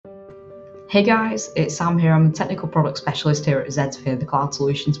Hey guys, it's Sam here. I'm a technical product specialist here at Zsphere, the cloud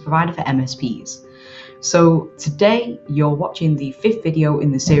solutions provider for MSPs. So today you're watching the 5th video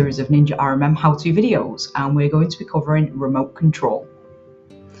in the series of NinjaRMM how-to videos, and we're going to be covering remote control.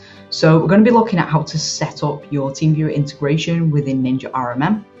 So we're going to be looking at how to set up your TeamViewer integration within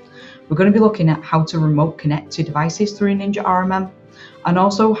NinjaRMM. We're going to be looking at how to remote connect to devices through NinjaRMM, and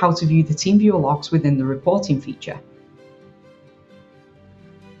also how to view the TeamViewer logs within the reporting feature.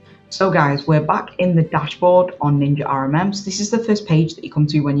 So guys, we're back in the dashboard on NinjaRMM. So this is the first page that you come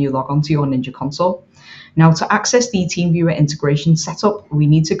to when you log onto your Ninja console. Now to access the TeamViewer integration setup, we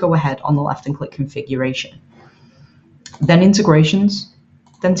need to go ahead on the left and click Configuration. Then Integrations,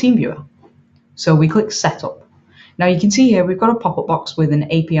 then TeamViewer. So we click Setup. Now you can see here we've got a pop-up box with an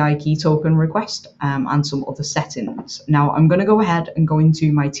API key token request and some other settings. Now I'm going to go ahead and go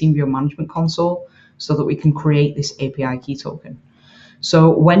into my TeamViewer management console so that we can create this API key token.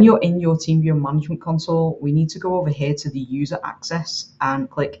 So when you're in your TeamViewer management console, we need to go over here to the user access and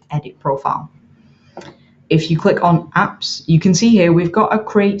click Edit Profile. If you click on Apps, you can see here we've got a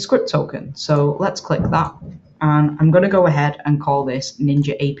Create Script token. So let's click that, and I'm going to go ahead and call this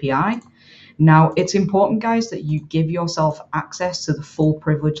Ninja API. Now it's important, guys, that you give yourself access to the full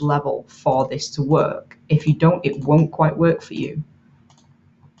privilege level for this to work. If you don't, it won't quite work for you.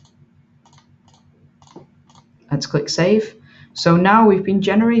 Let's click Save. So now we've been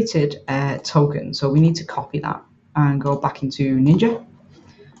generated a token, so we need to copy that and go back into Ninja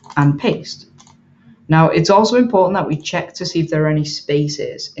and paste. Now it's also important that we check to see if there are any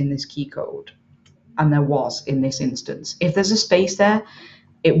spaces in this key code, and there was in this instance. If there's a space there,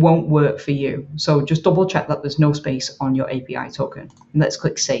 it won't work for you. So just double check that there's no space on your API token. And let's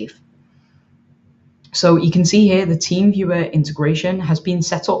click Save. So you can see here the TeamViewer integration has been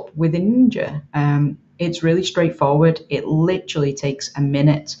set up within Ninja. It's really straightforward. It literally takes a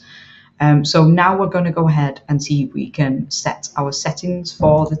minute. So now we're going to go ahead and see if we can set our settings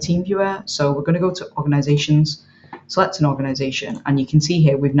for the TeamViewer. So we're going to go to Organizations, select an organization, and you can see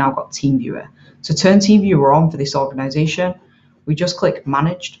here we've now got TeamViewer. To turn TeamViewer on for this organization, we just click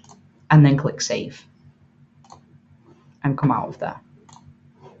Managed and then click Save and come out of there.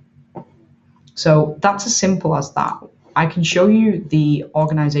 So that's as simple as that. I can show you the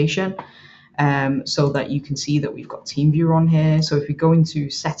organization so that you can see that we've got TeamViewer on here. So if we go into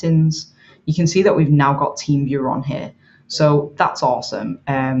settings, you can see that we've now got TeamViewer on here. So that's awesome.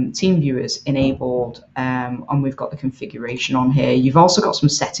 TeamViewer is enabled and we've got the configuration on here. You've also got some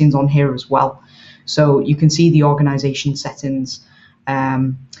settings on here as well. So you can see the organization settings.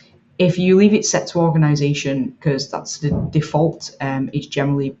 If you leave it set to organization, because that's the default, it's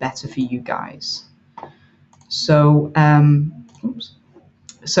generally better for you guys. So,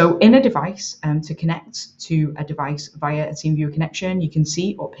 So in a device, to connect to a device via a TeamViewer connection, you can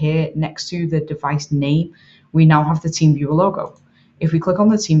see up here next to the device name, we now have the TeamViewer logo. If we click on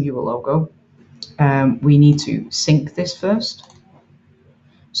the TeamViewer logo, we need to sync this first.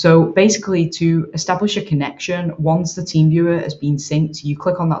 So basically, to establish a connection, once the TeamViewer has been synced, you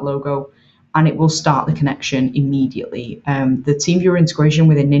click on that logo and it will start the connection immediately. The TeamViewer integration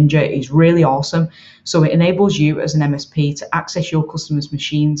within Ninja is really awesome. So it enables you as an MSP to access your customers'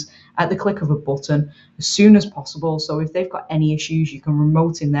 machines at the click of a button as soon as possible. So if they've got any issues, you can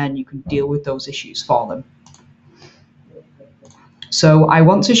remote in there and you can deal with those issues for them. So I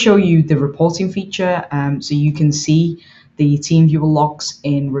want to show you the reporting feature so you can see the TeamViewer logs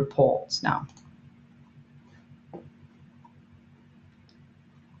in reports now.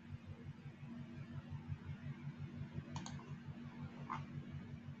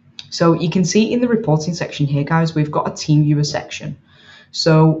 So you can see in the reporting section here, guys, we've got a TeamViewer section.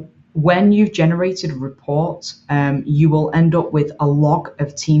 So when you've generated a report, you will end up with a log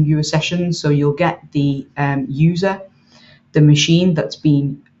of TeamViewer sessions. So you'll get the user, the machine that's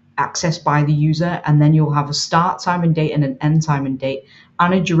been accessed by the user, and then you'll have a start time and date and an end time and date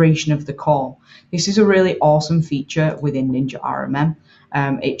and a duration of the call. This is a really awesome feature within NinjaRMM.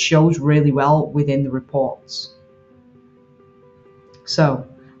 It shows really well within the reports. So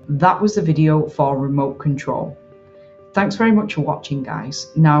that was the video for remote control. Thanks very much for watching,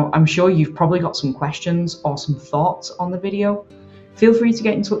 guys. Now, I'm sure you've probably got some questions or some thoughts on the video. Feel free to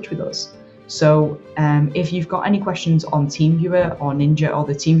get in touch with us. So if you've got any questions on TeamViewer or Ninja or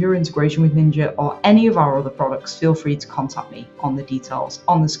the TeamViewer integration with Ninja or any of our other products, feel free to contact me on the details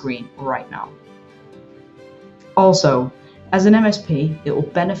on the screen right now. Also, as an MSP, it will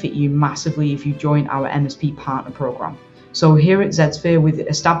benefit you massively if you join our MSP partner program. So here at Zsphere, we've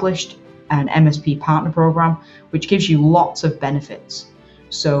established an MSP partner program, which gives you lots of benefits.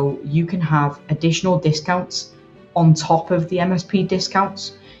 So you can have additional discounts on top of the MSP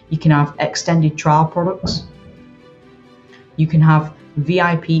discounts. You can have extended trial products. You can have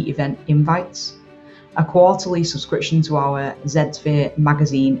VIP event invites, a quarterly subscription to our Zsphere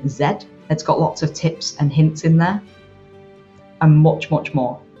magazine Z. It's got lots of tips and hints in there, and much, much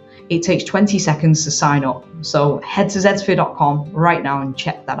more. It takes 20 seconds to sign up, so head to zsphere.com right now and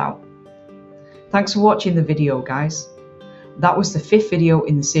check that out. Thanks for watching the video, guys. That was the 5th video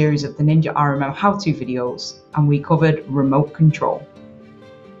in the series of the NinjaRMM how-to videos, and we covered remote control.